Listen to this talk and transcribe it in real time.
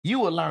you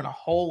will learn a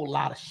whole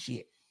lot of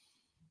shit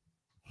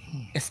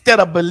instead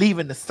of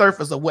believing the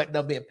surface of what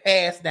they've been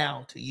passed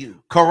down to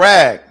you.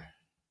 Correct.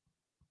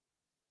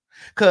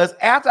 Because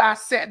after I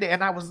sat there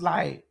and I was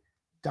like,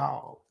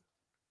 dog.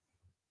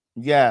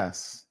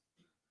 Yes.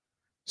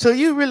 So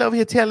you really over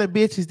here telling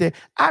bitches that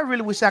I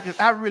really wish I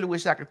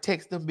could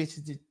text them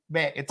bitches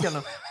back and tell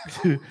them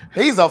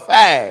he's a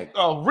fag.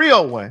 A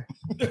real one.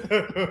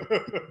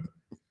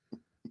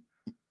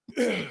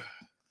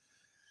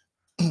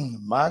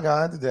 My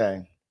God,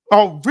 today.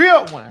 A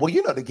real one. Well,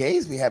 you know, the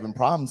gays be having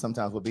problems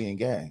sometimes with being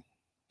gay.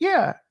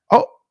 Yeah.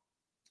 Oh,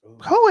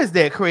 who is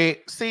that,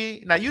 Craig?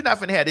 See, now you're not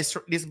finna have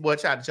this boy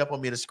trying to jump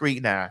on me in the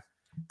street now.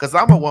 Because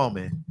I'm a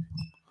woman.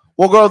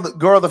 Well, girl,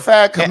 the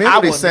fag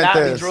community sent this. I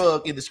will not be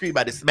drugged in the street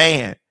by this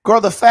man.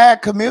 Girl, the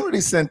fag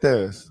community sent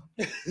this.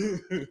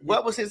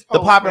 What was his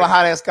post? The popular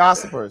hot ass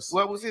gossipers.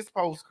 What was his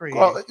post, Craig?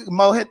 Girl,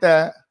 Mo, hit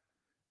that.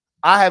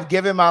 I have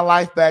given my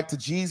life back to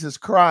Jesus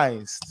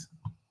Christ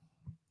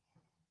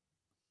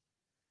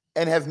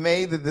and have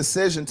made the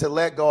decision to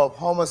let go of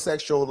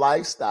homosexual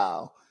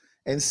lifestyle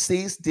and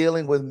cease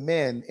dealing with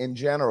men in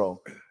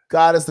general.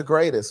 God is the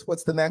greatest.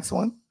 What's the next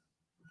one?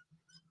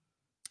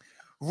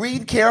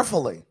 Read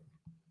carefully.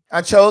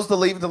 I chose to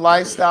leave the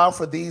lifestyle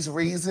for these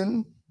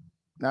reasons,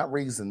 not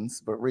reasons,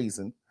 but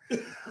reason.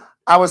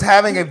 I was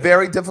having a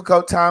very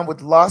difficult time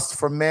with lust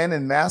for men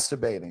and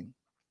masturbating,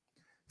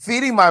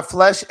 feeding my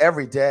flesh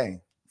every day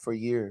for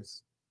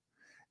years.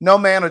 No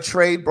man or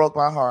trade broke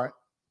my heart.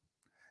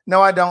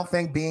 No, I don't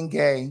think being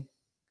gay,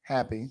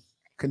 happy,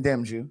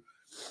 condemns you.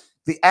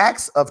 The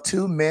acts of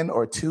two men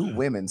or two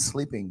women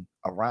sleeping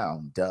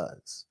around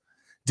does.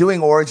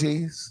 Doing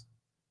orgies,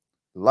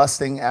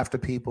 lusting after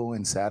people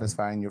and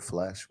satisfying your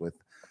flesh will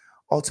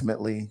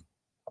ultimately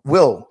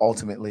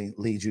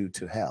lead you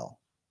to hell.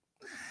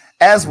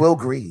 As will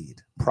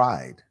greed,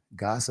 pride,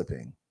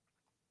 gossiping,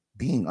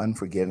 being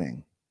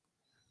unforgiving,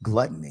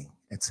 gluttony,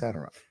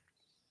 etc.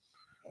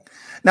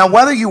 Now,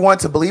 whether you want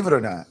to believe it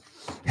or not,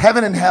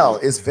 heaven and hell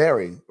is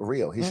very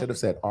real. He should have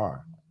said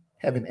are.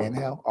 Heaven and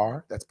hell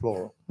are, that's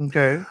plural.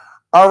 Okay.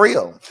 Are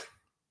real.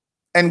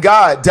 And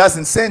God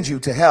doesn't send you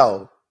to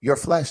hell, your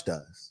flesh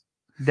does.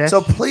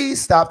 So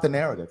please stop the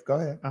narrative. Go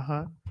ahead.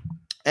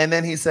 And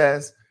then he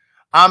says,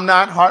 I'm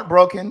not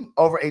heartbroken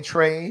over a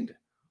trade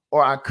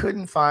or I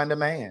couldn't find a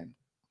man.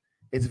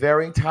 It's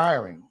very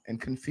tiring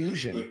and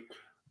confusion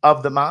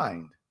of the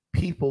mind.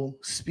 People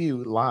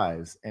spew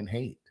lies and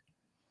hate.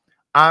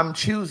 I'm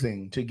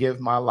choosing to give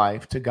my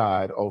life to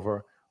God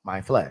over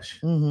my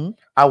flesh.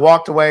 I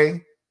walked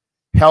away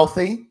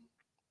healthy,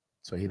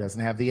 so he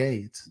doesn't have the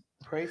AIDS.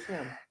 Praise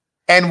him.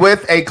 And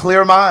with a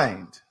clear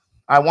mind.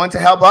 I want to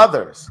help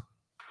others.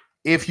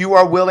 If you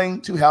are willing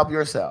to help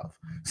yourself.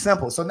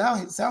 Simple. So now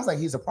it sounds like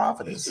he's a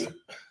prophetess.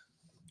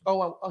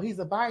 Oh, he's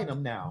a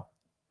Bynum now.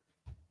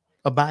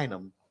 A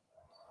Bynum.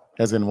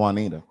 As in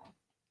Juanita.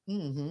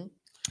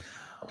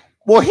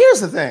 Well, here's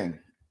the thing.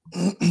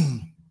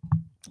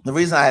 The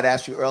reason I had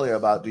asked you earlier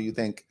about do you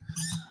think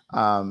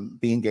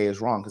being gay is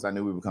wrong, because I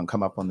knew we were going to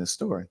come up on this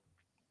story.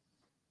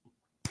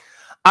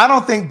 I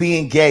don't think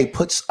being gay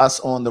puts us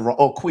on the wrong,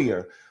 or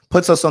queer,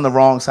 puts us on the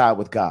wrong side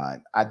with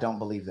God. I don't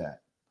believe that.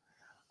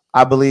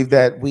 I believe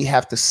that we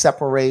have to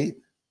separate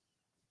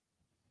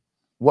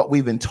what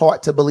we've been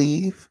taught to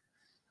believe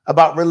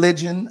about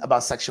religion,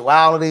 about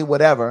sexuality,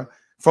 whatever,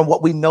 from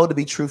what we know to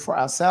be true for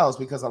ourselves.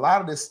 Because a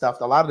lot of this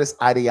stuff, a lot of this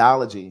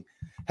ideology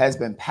has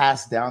been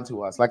passed down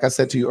to us. Like I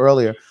said to you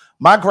earlier,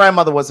 my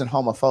grandmother wasn't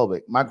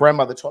homophobic. My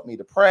grandmother taught me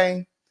to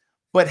pray.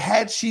 But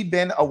had she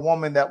been a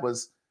woman that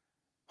was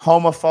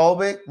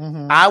homophobic,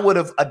 I would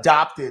have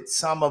adopted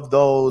some of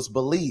those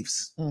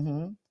beliefs.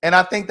 And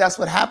I think that's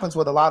what happens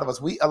with a lot of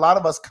us. A lot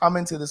of us come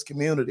into this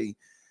community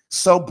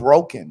so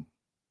broken.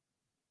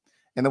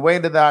 And the way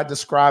that I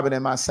describe it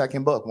in my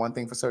second book, One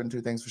Thing for Certain, Two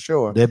Things for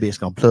Sure. That bitch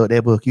gonna plug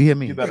that book. You hear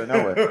me? You better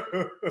know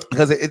it.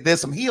 Because there's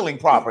some healing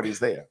properties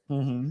there.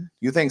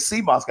 You think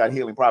sea moss got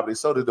healing properties,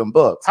 so do them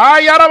books.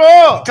 Hi,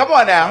 Yadabo. Come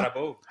on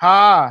now.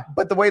 Hi.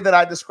 But the way that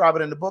I describe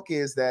it in the book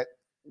is that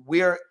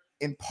we're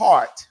in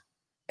part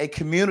a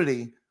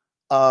community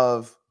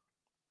of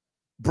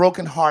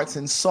broken hearts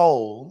and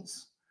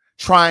souls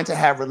trying to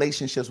have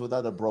relationships with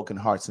other broken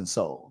hearts and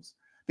souls.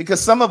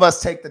 Because some of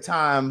us take the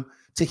time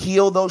to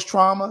heal those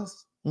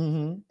traumas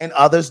and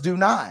others do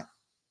not.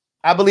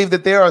 I believe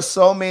that there are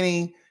so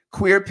many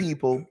queer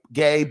people,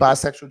 gay,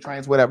 bisexual,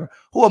 trans, whatever,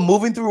 who are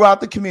moving throughout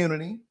the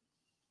community,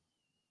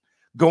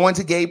 going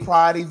to gay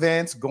pride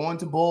events, going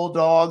to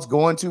Bulldogs,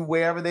 going to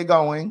wherever they're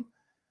going,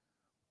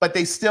 but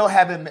they still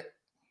haven't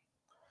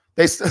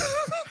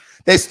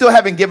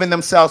given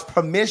themselves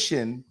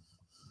permission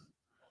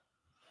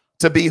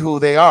to be who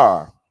they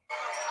are.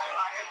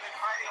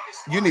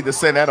 You need to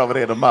send that over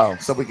there to Mo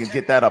so we can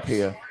get that up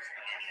here.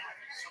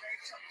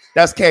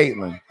 That's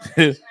Caitlin.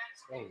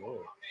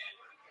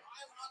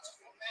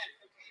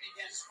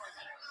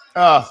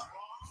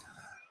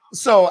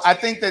 So I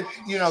think that,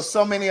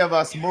 so many of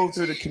us move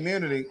through the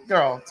community.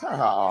 Girl, turn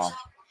her off.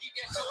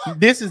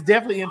 This is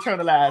definitely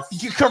internalized.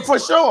 For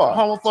sure.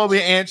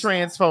 Homophobia and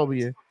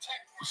transphobia.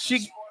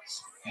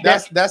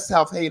 That's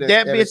self-hate.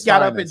 That bitch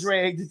got up and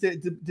dragged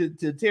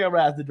to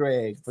terrorize the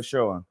drag. For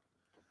sure.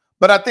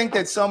 But I think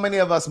that so many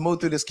of us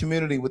move through this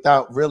community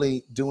without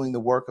really doing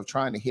the work of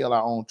trying to heal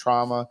our own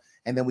trauma.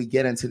 And then we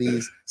get into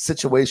these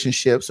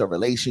situationships or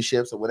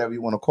relationships or whatever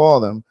you want to call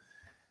them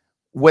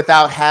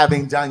without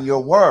having done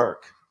your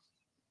work.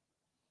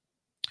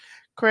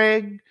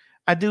 Craig,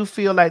 I do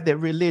feel like that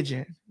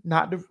religion,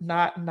 not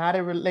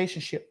a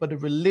relationship, but the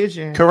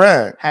religion,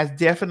 correct, has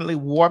definitely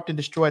warped and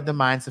destroyed the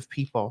minds of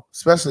people,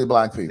 especially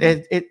Black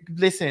people.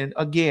 Listen,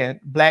 again,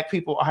 Black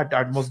people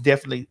are most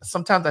definitely.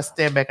 Sometimes I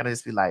stand back and I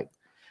just be like,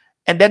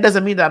 and that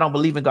doesn't mean that I don't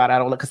believe in God. I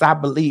don't, because I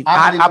believe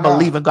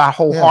in God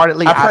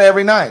wholeheartedly. Yeah. I pray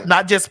every night.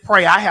 Not just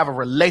pray. I have a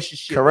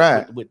relationship.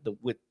 Correct. with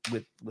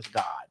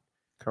God.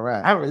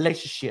 Correct. I have a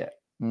relationship.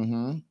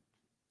 Mm-hmm.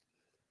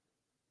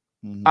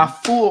 A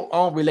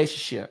full-on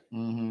relationship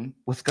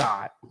with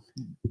God.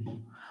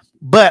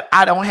 But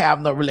I don't have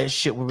no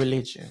relationship with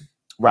religion.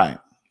 Right.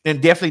 And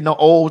definitely no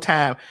old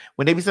time.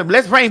 When they be saying,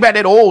 let's bring back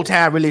that old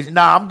time religion.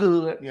 Nah, I'm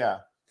good. Yeah.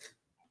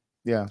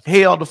 Yeah.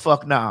 Hell the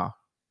fuck nah.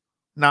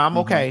 Nah, I'm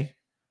okay.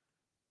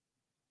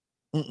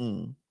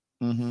 I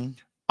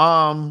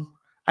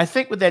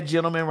think with that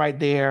gentleman right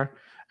there,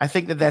 I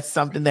think that's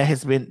something that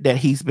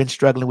he's been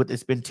struggling with.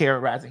 It's been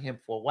terrorizing him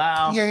for a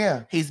while.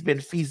 Yeah. He's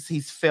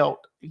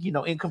felt,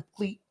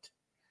 incomplete.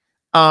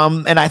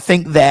 And I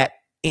think that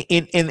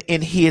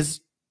in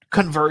his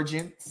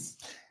convergence,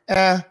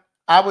 I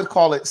would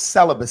call it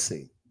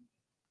celibacy.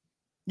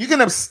 You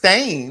can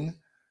abstain,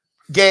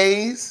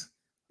 gays,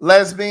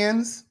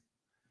 lesbians.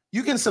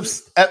 You can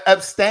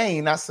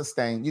abstain, not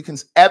sustain. You can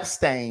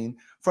abstain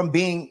from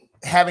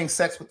having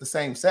sex with the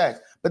same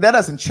sex, but that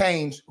doesn't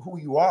change who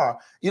you are.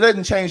 It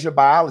doesn't change your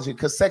biology,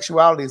 because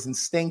sexuality is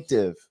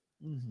instinctive.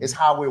 It's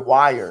how we're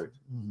wired.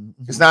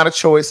 It's not a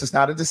choice. It's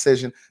not a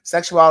decision.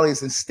 Sexuality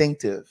is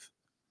instinctive.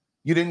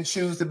 You didn't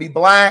choose to be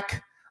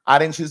Black. I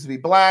didn't choose to be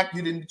Black.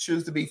 You didn't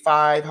choose to be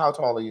 5. How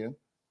tall are you?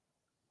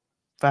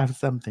 5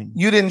 something.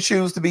 You didn't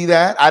choose to be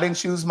that. I didn't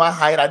choose my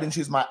height. I didn't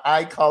choose my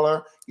eye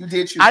color. You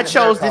did choose. I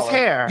chose this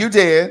hair. You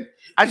did.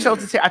 I chose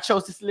this hair. I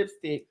chose this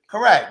lipstick.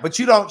 Correct. But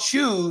you don't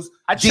choose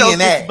I chose DNA.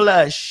 This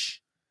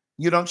blush.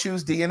 You don't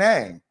choose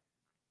DNA.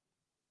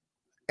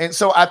 And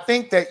so I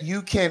think that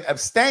you can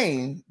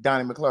abstain,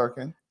 Donnie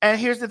McClurkin. And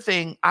here's the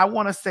thing. I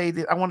want to say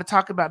that I want to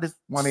talk about this.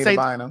 Juanita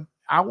Bynum.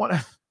 I want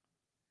to.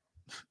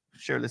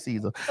 Shirley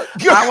Caesar.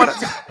 I want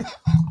to.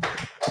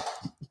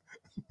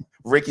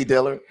 Ricky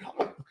Dillard.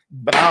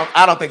 But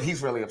I don't think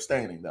he's really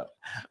abstaining, though.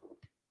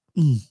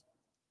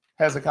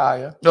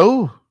 Hezekiah.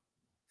 Oh.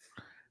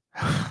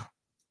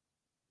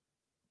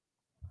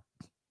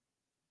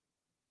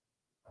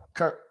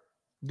 Kirk.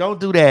 Don't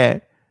do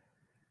that.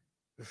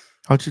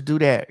 Don't you do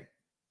that.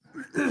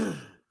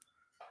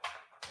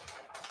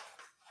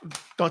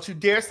 Don't you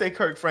dare say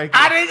Kirk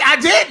Franklin. I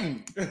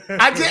didn't.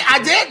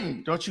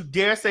 Don't you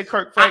dare say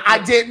Kirk Franklin. I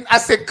didn't. I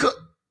said Kirk.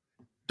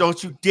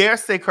 Don't you dare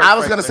say Kirk I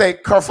was going to say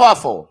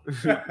kerfuffle.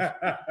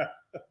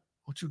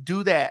 Don't you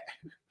do that.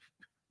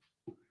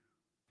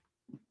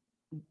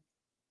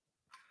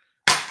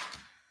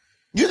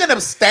 You can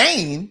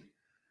abstain,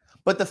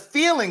 but the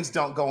feelings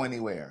don't go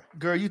anywhere.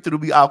 Girl, you threw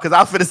me out because I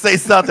was finna say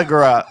something,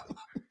 girl.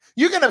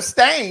 You can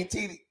abstain,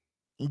 TD.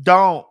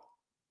 Don't.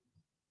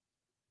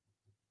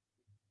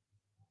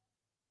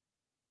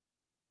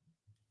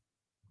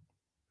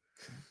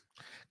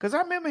 Because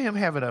I remember him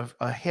having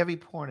a heavy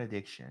porn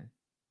addiction.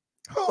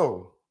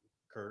 Who?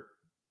 Kurt.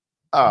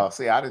 Oh,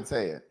 see, I didn't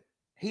say it.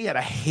 He had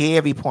a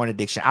heavy porn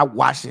addiction. I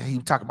watched it. He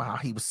was talking about how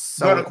he was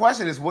so. So the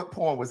question is, what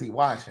porn was he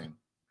watching?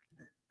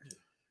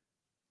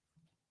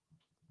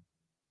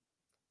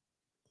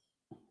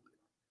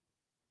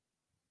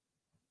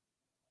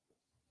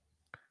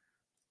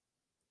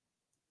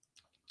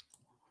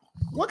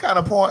 What kind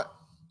of porn?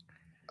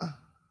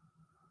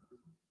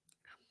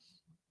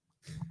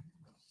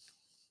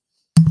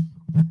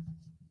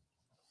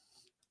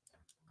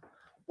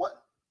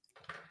 What?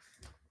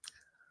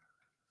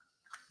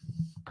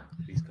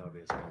 These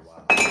comments are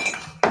wild.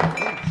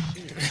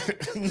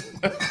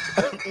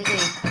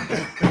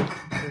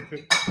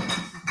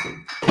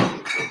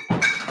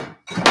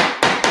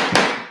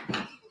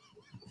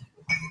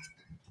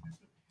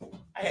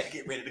 I had to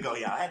get ready to go,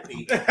 y'all. I had to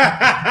pee.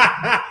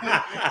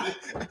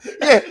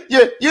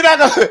 Yeah, you're not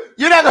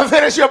gonna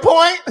finish your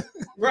point,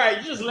 right?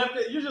 You just left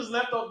it. You just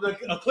left off a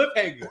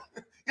cliffhanger.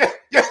 Yeah.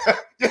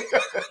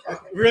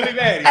 Really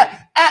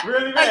bad.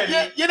 Really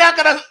bad. You're not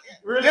gonna.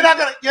 Really? You're not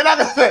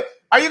gonna.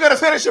 Are you gonna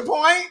finish your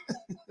point?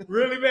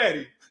 Really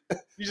bad.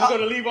 You just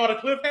gonna leave on a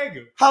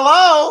cliffhanger.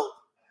 Hello.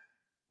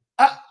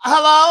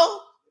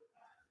 Hello.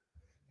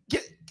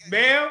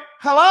 Ma'am.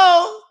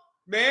 Hello.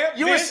 Ma'am.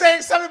 You were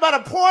saying something about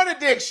a porn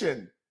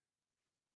addiction.